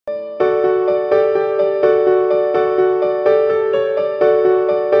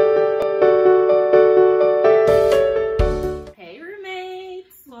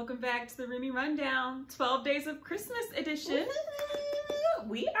the Roomie Rundown, 12 Days of Christmas edition.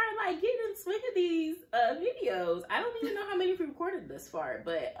 We are like getting in the swing of these videos. I don't even know how many we recorded this far,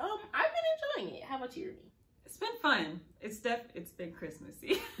 but I've been enjoying it. How about you, Roomie? It's been fun. It's been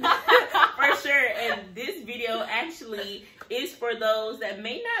Christmassy. For sure. And this video actually is for those that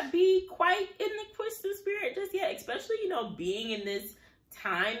may not be quite in the Christmas spirit just yet, especially, you know, being in this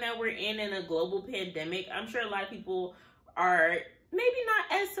time that we're in a global pandemic. I'm sure a lot of people are maybe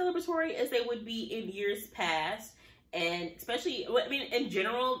not as celebratory as they would be in years past. And especially, I mean, in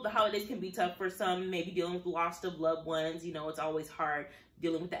general, the holidays can be tough for some, maybe dealing with the loss of loved ones. You know, it's always hard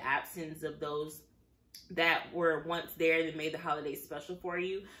dealing with the absence of those that were once there that made the holidays special for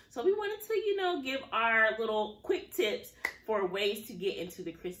you. So we wanted to, you know, give our little quick tips for ways to get into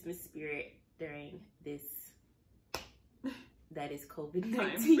the Christmas spirit during this, that is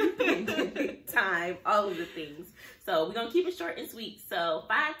COVID-19 pandemic time, all of the things. So we're gonna keep it short and sweet. So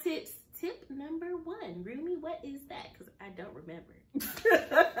 5 tips. Tip number 1, Roomie, what is that? Because I don't remember.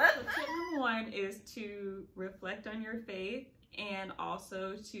 Tip number 1 is to reflect on your faith and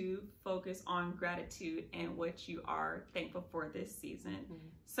also to focus on gratitude and what you are thankful for this season.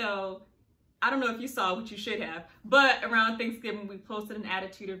 So I don't know if you saw, what you should have, but around Thanksgiving we posted an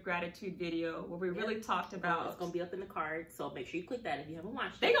attitude of gratitude video where we really talked about. It's gonna be up in the card, so make sure you click that if you haven't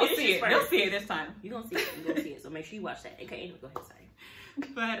watched it. They gonna see it. They'll see it this time. You're gonna see it. You're gonna see it. So make sure you watch that. Okay, anyway, go ahead. Sorry.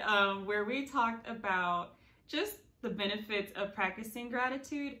 But where we talked about just the benefits of practicing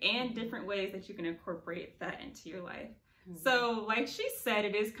gratitude and different ways that you can incorporate that into your life. So like she said,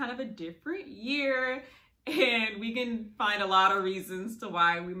 it is kind of a different year and we can find a lot of reasons to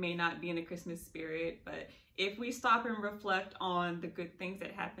why we may not be in the Christmas spirit. But if we stop and reflect on the good things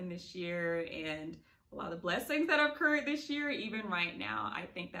that happened this year and a lot of the blessings that have occurred this year, even right now, I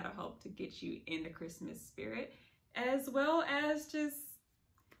think that'll help to get you in the Christmas spirit, as well as just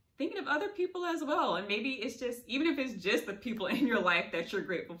thinking of other people as well. And maybe it's just, even if it's just the people in your life that you're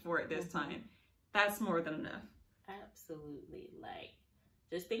grateful for at this time, that's more than enough. Absolutely. Like,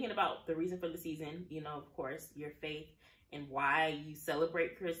 just thinking about the reason for the season, you know, of course, your faith and why you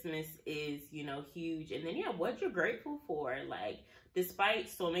celebrate Christmas is, you know, huge. And then, yeah, what you're grateful for. Like, despite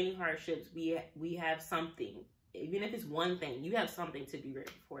so many hardships, we have something. Even if it's one thing, you have something to be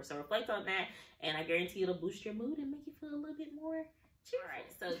grateful for. So reflect on that, and I guarantee it'll boost your mood and make you feel a little bit more cheerful. All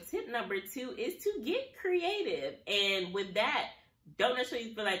right, so tip number 2 is to get creative. And with that, don't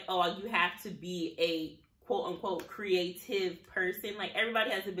necessarily feel like, oh, you have to be a quote-unquote creative person. Like, everybody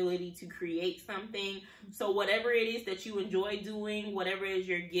has the ability to create something. So whatever it is that you enjoy doing, whatever is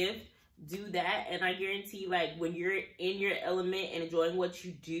your gift, do that. And I guarantee, like, when you're in your element and enjoying what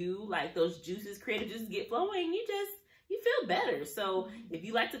you do, like, those juices, creative juices get flowing, you feel better. So if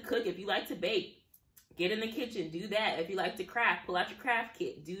you like to cook, if you like to bake, get in the kitchen, do that. If you like to craft, pull out your craft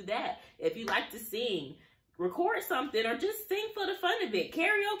kit, do that. If you like to sing, record something or just sing for the fun of it.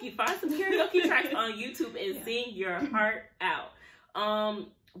 Karaoke, find some karaoke tracks on YouTube and sing your heart out.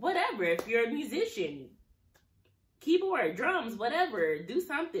 Whatever, if you're a musician, keyboard, drums, whatever, do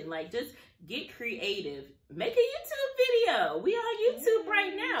something. Like, just get creative. Make a YouTube video. We on YouTube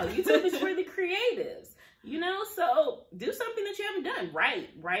right now. YouTube is for the creatives, you know? So do something that you haven't done.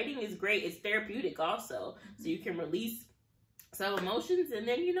 Writing is great. It's therapeutic also. So you can release some emotions, and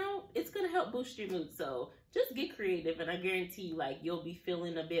then, you know, it's gonna help boost your mood. So just get creative, and I guarantee you, like, you'll be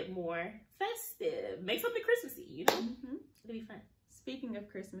feeling a bit more festive. Make something Christmassy, you know? It'll be fun. Speaking of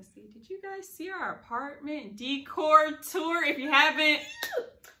Christmassy, did you guys see our apartment decor tour? If you haven't,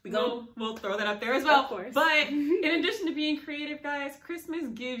 we'll throw that up there as well. Of course. But in addition to being creative, guys, Christmas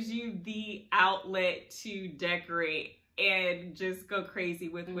gives you the outlet to decorate and just go crazy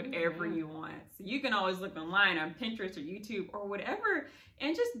with whatever you want. So you can always look online on Pinterest or YouTube or whatever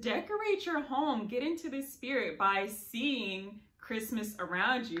and just decorate your home. Get into this spirit by seeing Christmas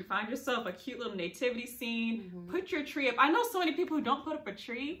around you. Find yourself a cute little nativity scene. Put your tree up. I know so many people who don't put up a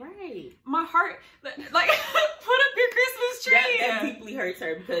tree. Right. My heart, like, put up your Christmas tree. That deeply hurts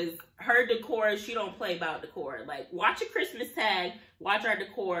her, because her decor, she don't play about decor. Like, watch a Christmas tag, watch our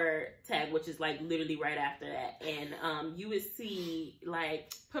decor tag, which is like literally right after that, and you would see,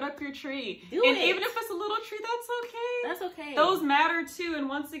 like, put up your tree. Do it. Even if it's a little tree, that's okay. That's okay. Those matter too. And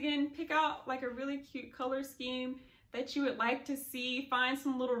once again, pick out like a really cute color scheme that you would like to see. Find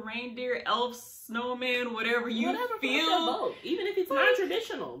some little reindeer, elves, snowman, whatever you feel. Even if it's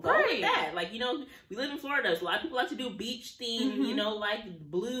non-traditional, go with that. Like, you know, we live in Florida, so a lot of people like to do beach theme, you know, like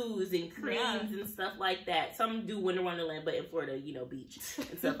blues and creams and stuff like that. Some do Winter Wonderland, but in Florida, you know, beach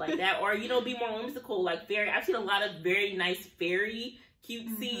and stuff like that. Or, you know, be more whimsical, like fairy. I've seen a lot of very nice fairy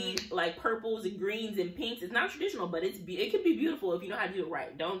cutesy, like purples and greens and pinks. It's not traditional, but it can be beautiful if you know how to do it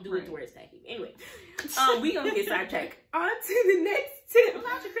right. Don't do it to where it's tacky. Anyway, we gonna get sidetracked. On to the next tip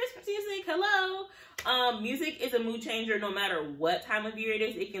about your Christmas music. Hello. Music is a mood changer no matter what time of year it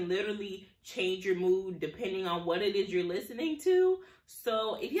is. It can literally change your mood depending on what it is you're listening to.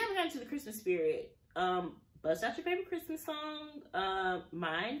 So if you haven't gotten to the Christmas spirit, bust out your favorite Christmas song.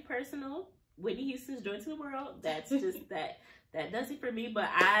 Mine, personal, Whitney Houston's Joy to the World. That's just that does it for me. But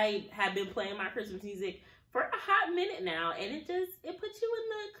I have been playing my Christmas music for a hot minute now, and it puts you in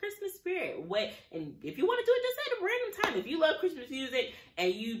the Christmas spirit. And if you want to do it, just at a random time. If you love Christmas music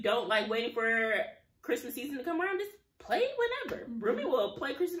and you don't like waiting for Christmas season to come around, just play it whenever. Roomie will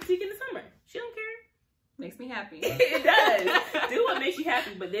play Christmas music in the summer. She don't care. Makes me happy. It does. Do what makes you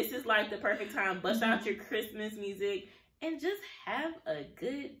happy. But this is like the perfect time. Bust out your Christmas music and just have a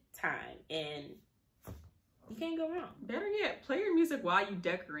good time. And you can't go wrong. Better yet, play your music while you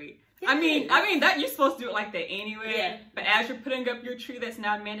decorate. Yes. I mean that you're supposed to do it like that anyway. Yeah. But as you're putting up your tree that's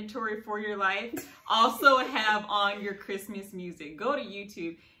now mandatory for your life, also have on your Christmas music. Go to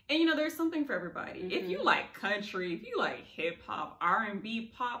YouTube. And you know, there's something for everybody. If you like country, if you like hip hop,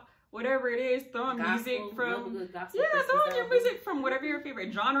 R&B, pop, whatever it is, throw on music from throw on your music from whatever your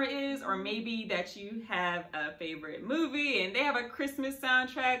favorite genre is, or maybe that you have a favorite movie and they have a Christmas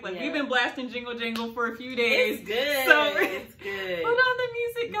soundtrack. Like we've been blasting Jingle Jangle for a few days. It's good. So it's good. Put on the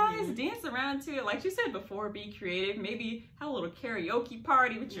music, guys. Dance around to it. Like you said before, be creative. Maybe have a little karaoke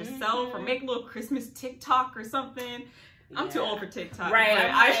party with yourself, or make a little Christmas TikTok or something. I'm too old for TikTok.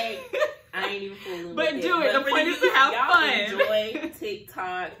 Right. I ain't even fooling but with do it. The point is to have fun. Enjoy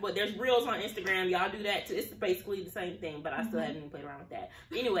TikTok. But there's Reels on Instagram. Y'all do that too. It's basically the same thing, but I still haven't even played around with that.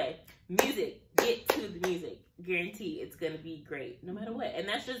 But anyway, music. Get to the music. Guarantee it's going to be great no matter what. And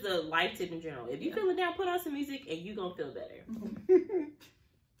that's just a life tip in general. If you feeling down, put on some music and you going to feel better.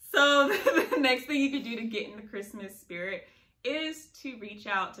 So the next thing you could do to get in the Christmas spirit is to reach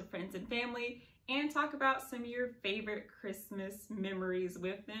out to friends and family and talk about some of your favorite Christmas memories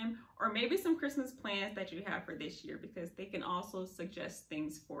with them, or maybe some Christmas plans that you have for this year, because they can also suggest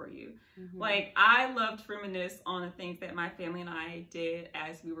things for you. Like, I loved to reminisce on the things that my family and I did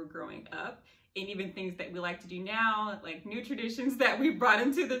as we were growing up, and even things that we like to do now, like new traditions that we brought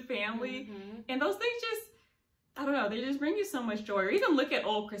into the family. And those things just, I don't know, they just bring you so much joy. Or even look at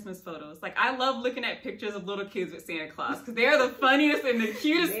old Christmas photos. Like, I love looking at pictures of little kids with Santa Claus, because they're the funniest and the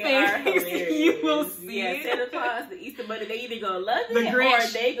cutest things you will see. Yeah, Santa Claus, the Easter Bunny, they either gonna love it Grinch,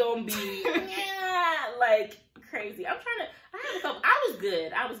 or they gonna be like crazy. I have a couple. I was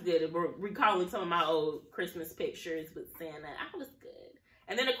good at recalling some of my old Christmas pictures with Santa. I was good.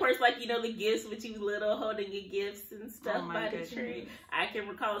 And then, of course, like, you know, the gifts with you little holding your gifts and stuff by the tree. I can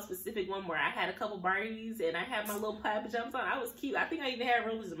recall a specific one where I had a couple Barbies and I had my little plaid pajamas on. I was cute. I think I even had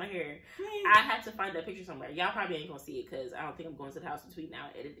roses in my hair. I have to find that picture somewhere. Y'all probably ain't gonna see it because I don't think I'm going to the house between now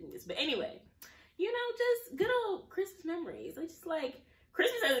and editing this. But anyway, you know, just good old Christmas memories. It's just like,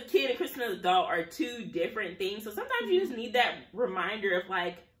 Christmas as a kid and Christmas as an adult are two different things. So sometimes you just need that reminder of,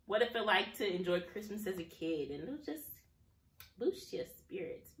 like, what it felt like to enjoy Christmas as a kid. And it'll just boost your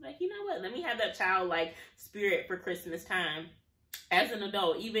spirits. Like, you know what? Let me have that childlike spirit for Christmas time as an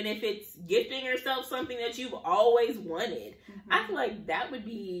adult, even if it's gifting yourself something that you've always wanted. I feel like that would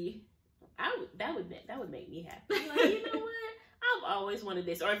be, that would make me happy. Like, you know what? I've always wanted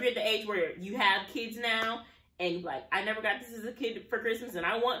this. Or if you're at the age where you have kids now and like, I never got this as a kid for Christmas and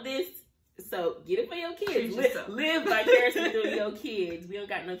I want this. So get it for your kids. Live vicariously through your kids. We don't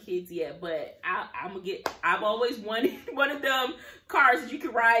got no kids yet, but I've always wanted one of them cars that you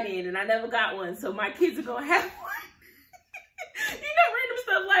can ride in, and I never got one. So my kids are gonna have one. You know, random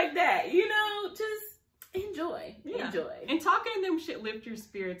stuff like that. You know, just enjoy. And talking to them should lift your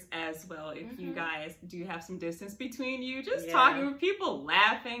spirits as well. If you guys do have some distance between you, just talking with people,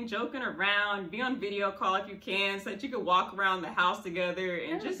 laughing, joking around, be on video call if you can, so that you can walk around the house together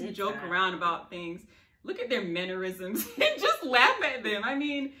and just joke around about things. Look at their mannerisms and just laugh at them. I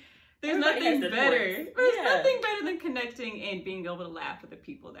mean, there's nothing better. There's nothing better than connecting and being able to laugh with the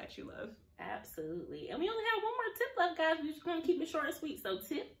people that you love. Absolutely. And we only have one more tip left, guys. We're just going to keep it short and sweet. So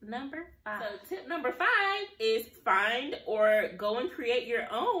tip number 5. So tip number 5 is find or go and create your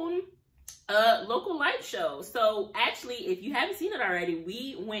own Local light show. So actually, if you haven't seen it already,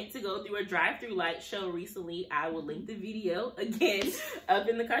 we went to go through a drive-through light show recently. I will link the video again up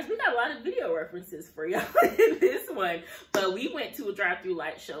in the cards. We got a lot of video references for y'all in this one, but we went to a drive-through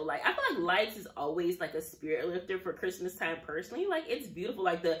light show. Like, I feel like lights is always like a spirit lifter for Christmas time personally. Like, it's beautiful.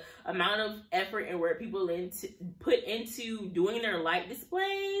 Like, the amount of effort and work people put into doing their light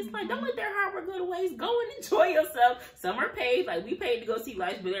displays. Like, don't let their hard work go to waste. Go and enjoy yourself. Some are paid. Like, we paid to go see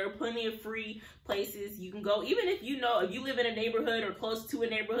lights, but there are plenty of free places you can go. Even if you live in a neighborhood or close to a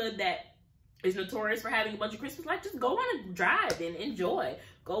neighborhood that is notorious for having a bunch of Christmas lights, just go on a drive and enjoy.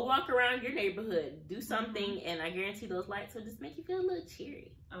 Go walk around your neighborhood, do something, and I guarantee those lights will just make you feel a little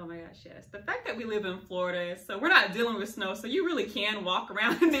cheery. Oh my gosh, yes. The fact that we live in Florida, so we're not dealing with snow, so you really can walk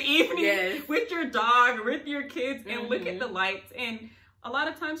around in the evening with your dog or with your kids and look at the lights. And a lot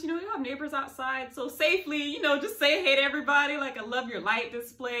of times, you have neighbors outside, so safely, just say hey to everybody. Like, I love your light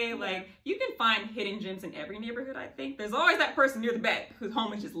display. Like, you can find hidden gems in every neighborhood, I think. There's always that person near the back whose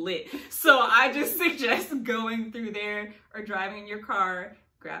home is just lit. So I just suggest going through there or driving in your car,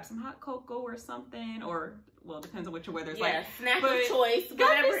 grab some hot cocoa or something, or, well, it depends on what your weather's like. Snack of choice,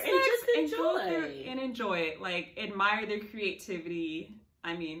 whatever, and just enjoy. And enjoy it. Like, admire their creativity.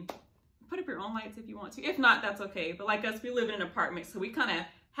 I mean, put up your own lights if you want to. If not, that's okay. But like us, we live in an apartment, so we kind of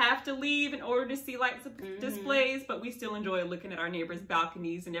have to leave in order to see lights displays, but we still enjoy looking at our neighbors'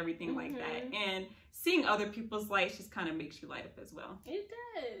 balconies and everything like that. And seeing other people's lights just kind of makes you light up as well. It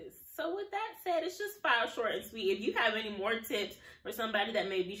does. So with that said, it's just file short and sweet. If you have any more tips for somebody that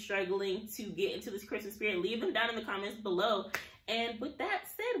may be struggling to get into this Christmas spirit, leave them down in the comments below. And with that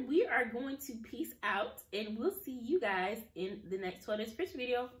said, we are going to peace out, and we'll see you guys in the next 12 Days Christmas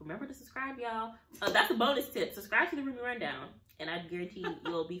video. Remember to subscribe, y'all. That's a bonus tip. Subscribe to the Roomie Rundown, and I guarantee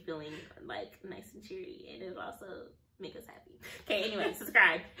you'll be feeling like nice and cheery, and it'll also make us happy. Okay, anyway,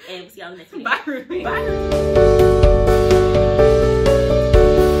 subscribe, and we'll see y'all in the next video. Bye, Roomie. Bye.